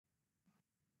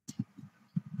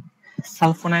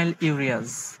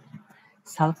Sulfonylureas.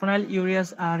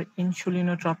 Sulfonylureas are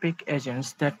insulinotropic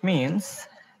agents. That means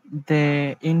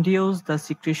they induce the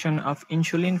secretion of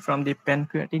insulin from the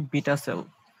pancreatic beta cell.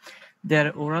 They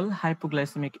are oral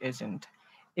hypoglycemic agent.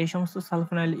 এই সমস্ত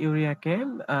সালফোনাইলুরিয়াকে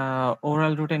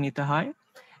oral রুটে নিতে হয়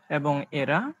এবং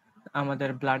এরা আমাদের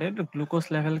ব্লাডের গ্লুকোজ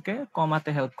লেভেলকে কমাতে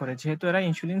হেল্প করে, যেহেতু এরা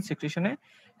ইনসুলিন সিক্রেশনে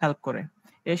হেল্প করে।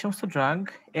 এই সমস্ত ড্রাগ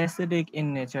অ্যাসিডিক ইন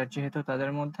নেচার, যেহেতু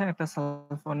তাদের মধ্যে একটা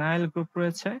সালফোনাইল গ্রুপ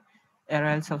রয়েছে,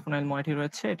 অ্যারাইল সালফোনাইল ময়েটি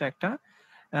রয়েছে, এটা একটা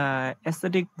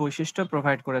অ্যাসিডিক বৈশিষ্ট্য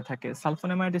প্রোভাইড করে থাকে।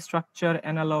 সালফোনামাইড স্ট্রাকচার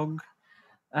অ্যানালগ,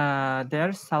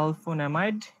 দেয়ার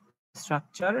সালফোনামাইড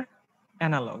স্ট্রাকচার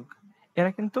অ্যানালগ।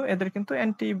 এদের কিন্তু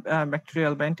অ্যান্টি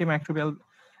ব্যাকটেরিয়াল বা অ্যান্টিমাইক্রোবিয়াল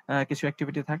কিছু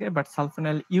অ্যাক্টিভিটি থাকে, বাট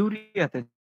সালফোনাইল ইউরিয়াতে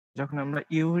যখন আমরা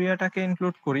ইউরিয়াটাকে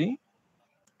ইনক্লুড করি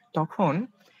তখন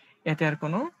এতে আর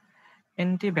কোনো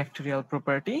অ্যান্টিব্যাকটেরিয়াল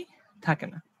প্রপার্টি থাকে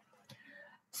না।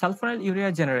 Sulfonylurea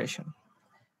generation.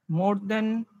 More than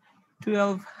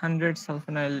 1200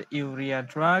 sulfonylurea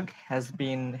drug have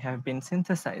been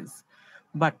synthesized,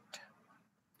 but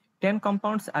 10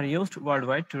 compounds are used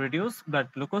worldwide to reduce blood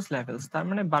glucose levels. তার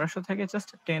মানে 1200 থেকে just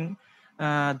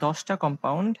 10টা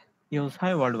compound use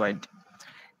হয় worldwide.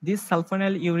 These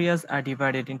sulfonylureas are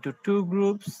divided into two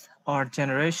groups or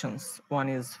generations. One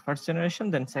is first generation,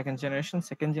 then second generation.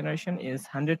 Second generation is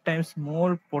 100 times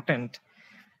more potent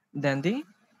than the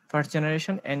first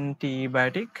generation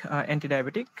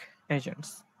antidiabetic agents.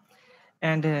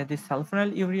 And the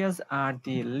sulfonylureas are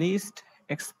the least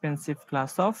expensive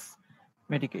class of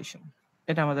medication.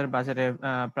 এটা আমাদের বাজারে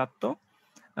প্রাপ্ত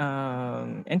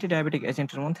antidiabetic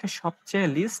এজেন্টের মধ্যে সবচেয়ে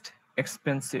list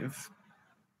expensive.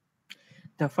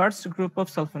 The first group of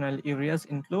sulfonylureas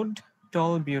include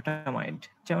tolbutamide,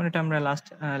 যেমন এটা আমরা লাস্ট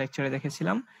লেকচারে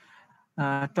দেখেছিলাম।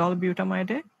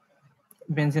 টলবিউটামাইডে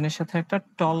বেনজিনের সাথে একটা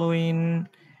টলোইন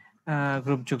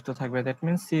গ্রুপ যুক্ত থাকবে, দ্যাট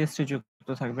মিনস CH3 যুক্ত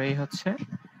থাকবে, এই হচ্ছে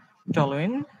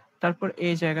টলোইন। তারপর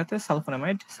এই জায়গাতে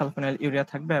সালফোনাইলুরিয়া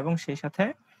থাকবে এবং সেই সাথে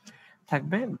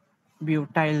থাকবে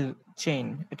বিউটাইল চেইন,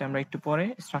 এটা আমরা একটু পরে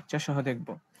স্ট্রাকচার সহ দেখব।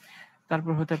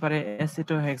 তারপর হতে পারে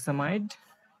অ্যাসিটোহেক্সামাইড,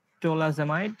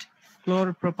 টোলাজামাইড,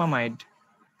 chlorpropamide.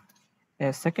 A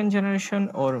second generation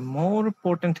or more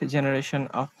potent generation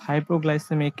of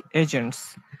hypoglycemic agents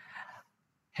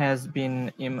has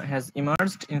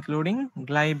emerged, including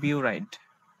glyburide.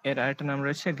 এর আরেকটা নাম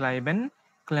রয়েছে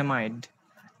glibenclamide,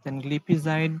 then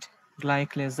glipizide,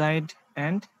 glyclazide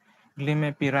and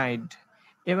glimepiride.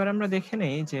 এবার আমরা দেখে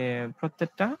নেই যে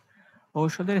প্রত্যেকটা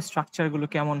ঔষধের স্ট্রাকচারগুলো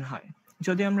কেমন হয়।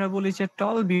 যদি আমরা বলি যে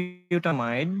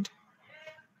টলবিউটামাইড,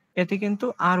 এতে কিন্তু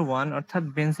R1 অর্থাৎ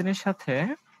বেনজিনের সাথে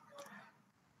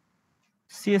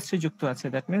CH3 যুক্ত আছে,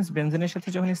 দ্যাট মিন্স বেনজিনের সাথে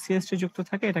যখন CH3 যুক্ত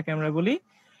থাকে এটাকে আমরা বলি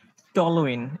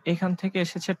টলোইন, এখান থেকে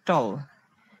এসেছে টল।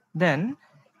 দেন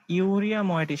ইউরিয়া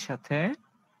ময়েটির সাথে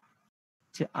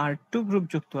যে R2 গ্রুপ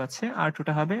যুক্ত আছে,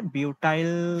 R2টা হবে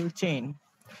বিউটাইল চেইন,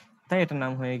 তাই এটার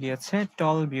নাম হয়ে গিয়েছে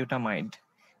টলবিউটামাইড।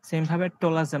 সেম ভাবে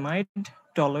টোলাজামাইড,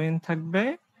 টলোইন থাকবে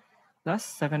প্লাস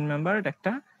 7 মেম্বারড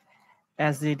একটা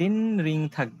অ্যাজিডিন রিং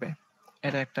থাকবে,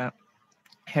 এটা একটা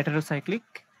হেটারোসাইক্লিক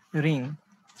রিং।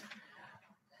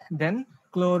 দেন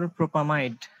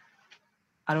ক্লোরপ্রোপামাইড,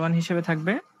 R1 হিসেবে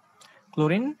থাকবে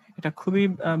ক্লোরিন, এটা খুবই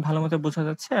ভালো মতো বোঝা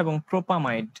যাচ্ছে, এবং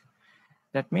প্রোপামাইড,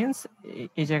 দ্যাট মিনস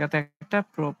এই জায়গাতে একটা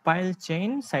প্রোপাইল চেইন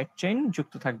সাইড চেইন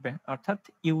যুক্ত থাকবে, অর্থাৎ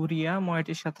ইউরিয়া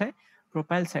ময়েটির সাথে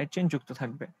প্রোপাইল সাইড চেইন যুক্ত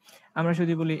থাকবে। আমরা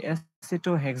যদি বলি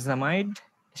অ্যাসিটোহেক্সামাইড,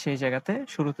 সেই জায়গাতে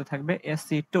শুরুতে থাকবে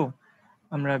অ্যাসিটো,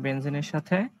 আমরা বেনজিনের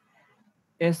সাথে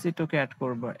অ্যাসিটোকে অ্যাড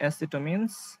করব, অ্যাসিটো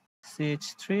মিন্স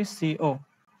CH3CO,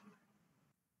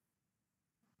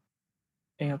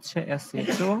 এই হচ্ছে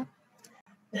অ্যাসিটো।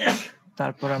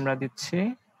 তারপর আমরা দিচ্ছি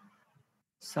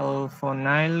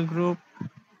সালফোনাইল গ্রুপ,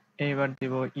 এইবার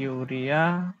দিব ইউরিয়া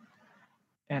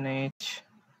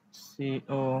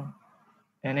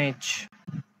NH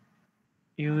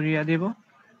ইউরিয়া দিব।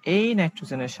 এই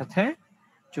নাইট্রোজেনের সাথে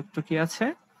যুক্ত কি আছে?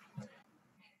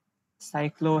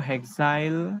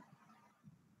 সাইক্লোহেক্সাইল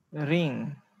রিং,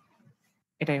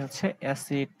 এটাই হচ্ছে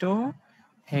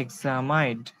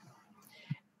অ্যাসিটোহেক্সামাইড।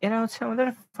 এরা হচ্ছে আমাদের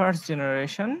first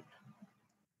generation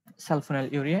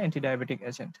সালফোনাইলুরিয়া antidiabetic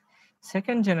agent.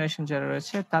 Second generation যারা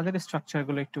রয়েছে তাদের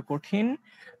স্ট্রাকচারগুলো একটু কঠিন,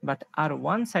 বাট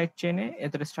R1 সাইড চেইনে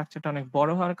এদের স্ট্রাকচারটা অনেক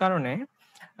বড় হওয়ার কারণে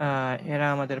এরা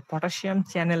আমাদের পটাশিয়াম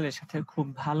চ্যানেলের সাথে খুব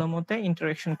ভালো মতো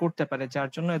ইন্টারঅ্যাকশন করতে পারে, যার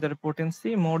জন্য এদের পোটেন্সি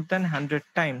মোর দ্যান 100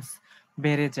 টাইমস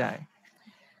বেড়ে যায়।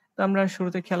 তো আমরা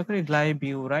শুরুতে খেয়াল করি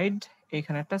গ্লাইবিউরাইড,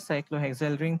 এখানে একটা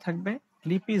সাইক্লোহেক্সাইল রিং থাকবে।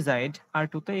 লিপিজাইড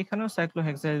R2তে, এখানেও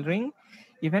সাইক্লোহেক্সাইল রিং।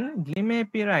 ইভেন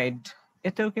গ্লিমেপিরাইড,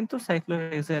 এতেও কিন্তু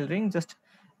সাইক্লোহেক্সাইল রিং, জাস্ট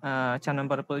 4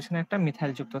 নম্বর পজিশনে একটা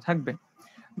মিথাইল যুক্ত থাকবে।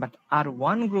 বাট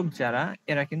R1 গ্রুপ যারা,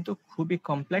 এরা কিন্তু খুবই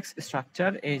কমপ্লেক্স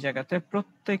স্ট্রাকচার। এই জায়গাতে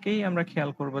প্রত্যেকেই আমরা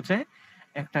খেয়াল করব যে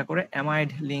একটা করে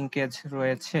অ্যামাইড লিঙ্কেজ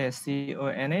রয়েছে,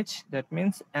 CONH, that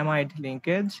means amide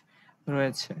linkage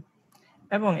রয়েছে।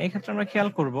 এবং এই ক্ষেত্রে আমরা খেয়াল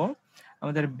করব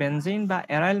আমাদের বেনজিন বা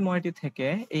অ্যারাইল ময়েটি থেকে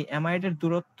এই অ্যামাইডের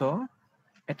দূরত্ব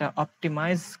এটা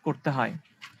অপটিমাইজ করতে হয়,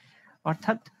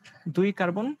 অর্থাৎ 2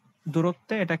 কার্বন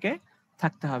দূরত্বে এটাকে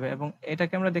থাকতে হবে। এবং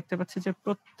এটাকে আমরা দেখতে পাচ্ছি যে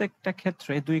প্রত্যেকটা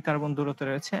ক্ষেত্রে 2 কার্বন দূরত্বে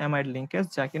রয়েছে অ্যামাইড লিঙ্কেজ,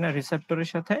 যা কিনা রিসেপ্টরের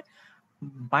সাথে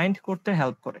বাইন্ড করতে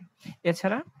হেল্প করে।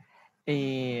 এছাড়া এই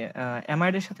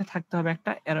অ্যামাইডের সাথে থাকতে হবে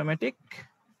একটা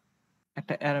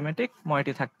অ্যারোমেটিক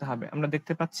ময়েটি থাকতে হবে। আমরা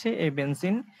দেখতে পাচ্ছি এই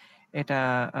বেনজিন, এটা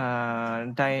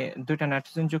দুইটা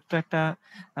নাইট্রোজেন যুক্ত একটা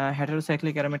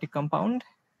হেটারোসাইক্লিক অ্যারোমেটিক কম্পাউন্ড।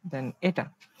 দেন এটা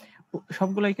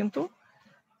সবগুলাই কিন্তু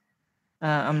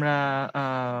আমরা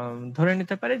ধরে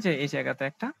নিতে পারি যে এই জায়গাতে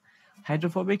একটা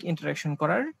হাইড্রোফোবিক ইন্টারঅ্যাকশন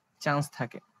করার চান্স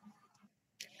থাকে।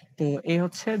 তো এই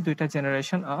হচ্ছে দুইটা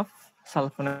জেনারেশন অফ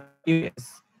সালফোনাইলুরেস।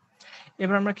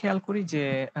 এবার আমরা খেয়াল করি যে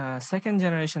সেকেন্ড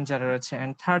জেনারেশন যারা রয়েছে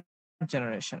and third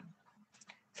generation,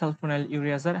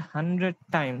 sulfonylureas are 100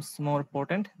 times more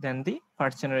potent than the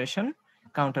first generation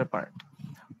counterpart.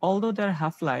 Although their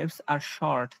half-lives are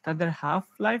short, তাদের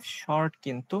half-life short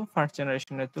কিন্তু first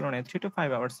generation এর তুলনায় 3 to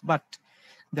 5 hours, but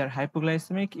their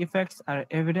hypoglycemic effects are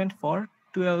evident for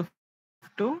 12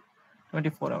 to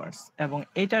 24 hours. এবং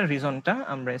এটার রিজনটা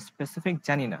আমরা specific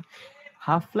জানি না।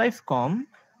 half-life com,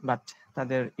 but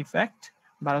তাদের ইফেক্ট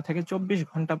 12 থেকে 24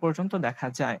 ঘন্টা পর্যন্ত দেখা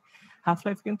যায়। হাফ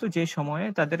লাইফ কিন্তু যে সময়ে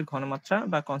তাদের ঘনমাত্রা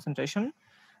বা কনসেন্ট্রেশন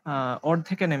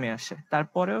অর্ধেকে নেমে আসে,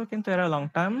 তারপরেও কিন্তু এরা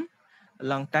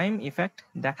লং টাইম ইফেক্ট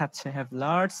দেখাচ্ছে। Have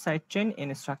large side chain in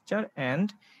structure and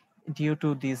due to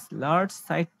this large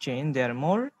side chain they R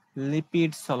more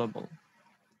lipid soluble.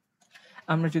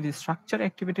 আমরা যদি স্ট্রাকচার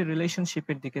অ্যাক্টিভিটি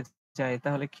রিলেশনশিপের দিকে যাই,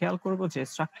 তাহলে খেয়াল করব যে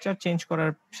স্ট্রাকচার চেঞ্জ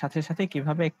করার সাথে সাথে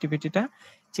কিভাবে অ্যাক্টিভিটিটা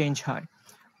চেঞ্জ হয়।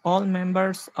 All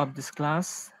members of this class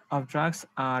of drugs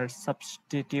are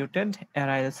substituted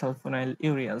aryl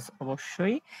sulfonylureas.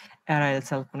 অবশ্যই aryl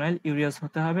sulfonylureas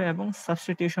হতে হবে এবং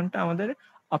সাবস্টিটিউশনটা আমাদের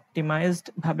অপটিমাইজড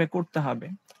ভাবে করতে হবে।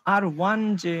 আর ওয়ান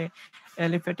যে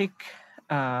অ্যালিফ্যাটিক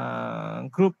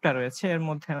গ্রুপটা রয়েছে, এর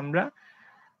মধ্যে আমরা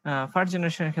ফার্স্ট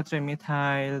জেনারেশনের ক্ষেত্রে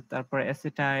মিথাইল, তারপর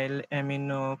অ্যাসিটাইল,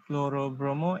 অ্যামিনো, ক্লোরো,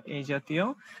 ব্রোমো এই জাতীয়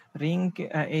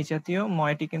এই জাতীয়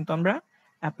ময়েটি কিন্তু আমরা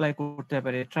অ্যাপ্লাই করতে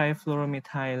পারি।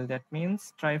 ট্রাইফ্লোরোমিথাইল, দ্যাট মিন্স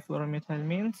ট্রাইফ্লোরোমিথাইল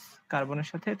মিন্স কার্বনের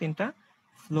সাথে 3টা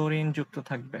ফ্লোরিন যুক্ত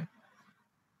থাকবে।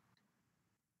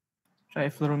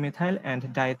 Trifluoromethyl and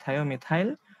dithiamethyl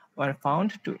were found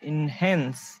to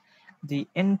enhance the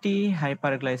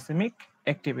anti-hyperglycemic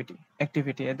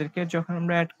activity. এদেরকে যখন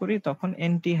আমরা অ্যাড করি তখন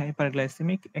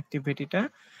anti-hyperglycemic activity-টা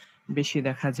বেশি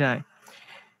দেখা যায়।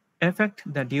 Affect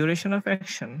the duration of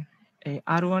action. এই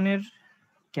R1 এর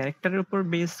ক্যারেক্টারের উপর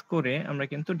বেস করে আমরা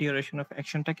কিন্তু ডিউরেশন অফ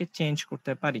অ্যাকশনটাকে চেঞ্জ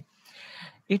করতে পারি।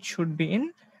 ইট শুড বি ইন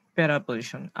প্যারা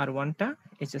পজিশন। R1টা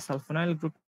এই যে সালফোনাইল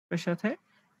গ্রুপের সাথে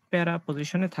প্যারা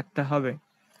পজিশনে থাকতে হবে।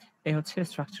 এই হচ্ছে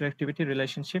structure activity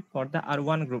relationship for the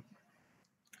R1 group.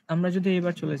 আমরা যদি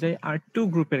এবার চলে যাই R2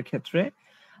 গ্রুপের ক্ষেত্রে,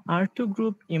 R2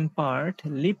 group impart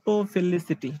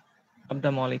লিপোফিলিসিটি of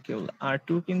the molecule. R2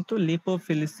 কিন্তু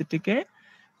লিপোফিলিসিটিকে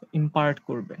ইম্পার্ট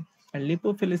করবে। আর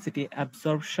লিপোফিলিসিটি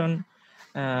অ্যাবজর্পশন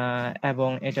এবং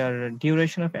এটার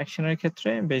ডিউরেশন অফ অ্যাকশনের ক্ষেত্রে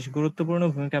বেশ গুরুত্বপূর্ণ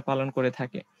ভূমিকা পালন করে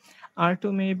থাকে। R2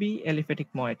 মে বি এলিফ্যাটিক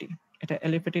ময়েটি, এটা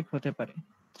এলিফ্যাটিক হতে পারে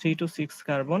 3 to 6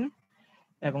 কার্বন,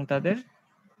 এবং তাদের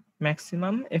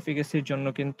ম্যাক্সিমাম এফিকেসির জন্য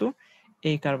কিন্তু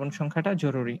এই কার্বন সংখ্যাটা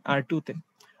জরুরি R2 তে।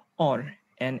 অর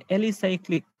অ্যান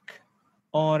এলিসাইক্লিক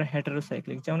অর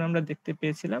হেটারোসাইক্লিক, যেমন আমরা দেখতে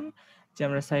পেয়েছিলাম যে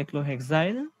আমরা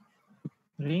সাইক্লোহেক্সাইল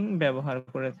রিং ব্যবহার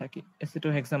করে থাকি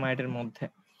অ্যাসিটোহেক্সামাইডের মধ্যে।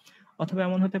 অথবা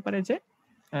এমন হতে পারে যে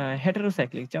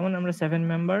হেটারোসাইক্লিক, যেমন আমরা 7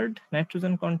 মেম্বার্ড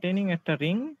নাইট্রোজেন কন্টেইনিং একটা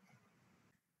রিং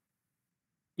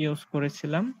ইউজ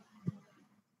করেছিলাম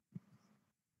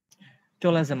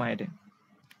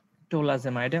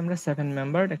টোলাজেমাইডে আমরা 7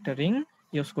 মেম্বার্ড একটা রিং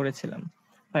ইউজ করেছিলাম,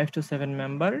 5 to 7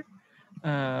 member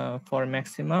for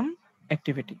maximum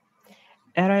activity.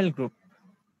 Aryl group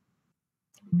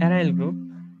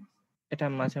এটা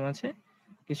মাঝে মাঝে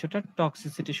কিছুটা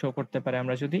টক্সিসিটি শো করতে পারে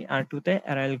আমরা যদি R2 তে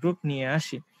অ্যারাইল গ্রুপ নিয়ে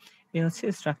আসি। এই হচ্ছে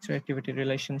স্ট্রাকচার অ্যাক্টিভিটি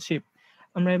রিলেশনশিপ।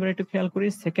 আমরা এবার একটু খেয়াল করি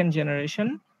সেকেন্ড জেনারেশন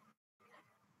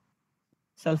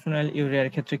sulfonylureas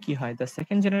ক্ষেত্রে কি হয়। The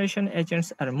second generation agents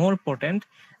are more potent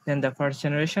than the first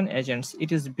generation agents. It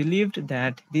is believed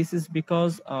that this is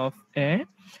because of a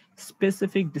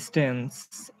specific distance,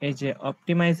 এই যে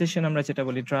অপটিমাইজেশন আমরা যেটা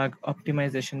বলি ড্রাগ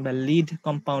অপটিমাইজেশন বা লিড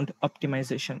কম্পাউন্ড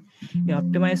অপটিমাইজেশন, এই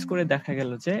অপটিমাইজ করে দেখা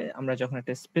গেল যে আমরা যখন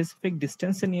একটা স্পেসিফিক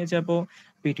ডিস্টেন্সে নিয়ে যাব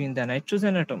বিটুইন দ্য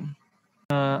নাইট্রোজেন অ্যাটম,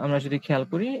 আমরা যদি খেয়াল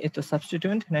করি, এটা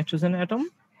substituent nitrogen atom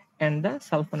and the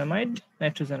sulphonamide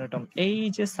nitrogen atom. এই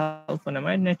যে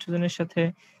সালফোনামাইড নাইট্রোজেনের সাথে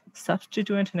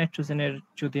সাবস্টিটিউয়েন্ট নাইট্রোজেনের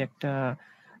যদি একটা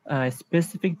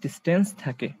স্পেসিফিক ডিসটেন্স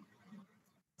থাকে,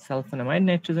 সালফোনামাইড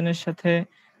নাইট্রোজেনের সাথে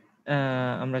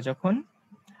আমরা যখন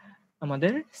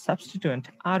আমাদের সাবস্টিটিউয়েন্ট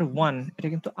R1, এটা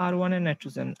কিন্তু R1 এর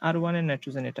নাইট্রোজেন, R1 এর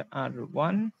নাইট্রোজেন, এটা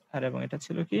R1 আর এবং এটা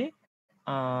ছিল কি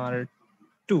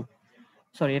R2,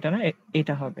 সরি এটা না,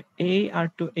 এটা হবে এই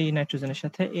R2, এই নাইট্রোজেনের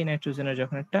সাথে এই নাইট্রোজেনের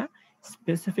যখন একটা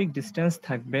স্পেসিফিক ডিসটেন্স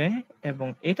থাকবে এবং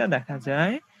এটা দেখা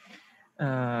যায়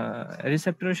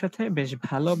রিসেপ্টরের সাথে বেশ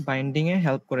ভালো বাইন্ডিং এ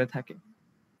হেল্প করে থাকে।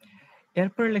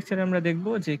 এরপরের লেকচারে আমরা দেখব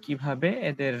যে কিভাবে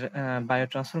এদের বায়ো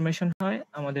ট্রান্সফরমেশন হয়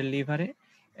আমাদের লিভারে।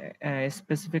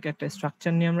 স্পেসিফিক একটা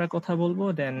স্ট্রাকচার নিয়ে আমরা কথা বলবো,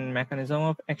 দেন মেকানিজম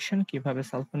অফ অ্যাকশন, কিভাবে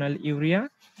সালফোনাইল ইউরিয়া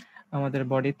আমাদের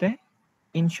বডিতে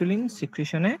ইনসুলিন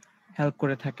সিক্রিশনে হেল্প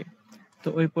করে থাকে। তো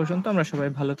ওই পর্যন্ত আমরা সবাই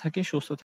ভালো থাকি, সুস্থ থাকি।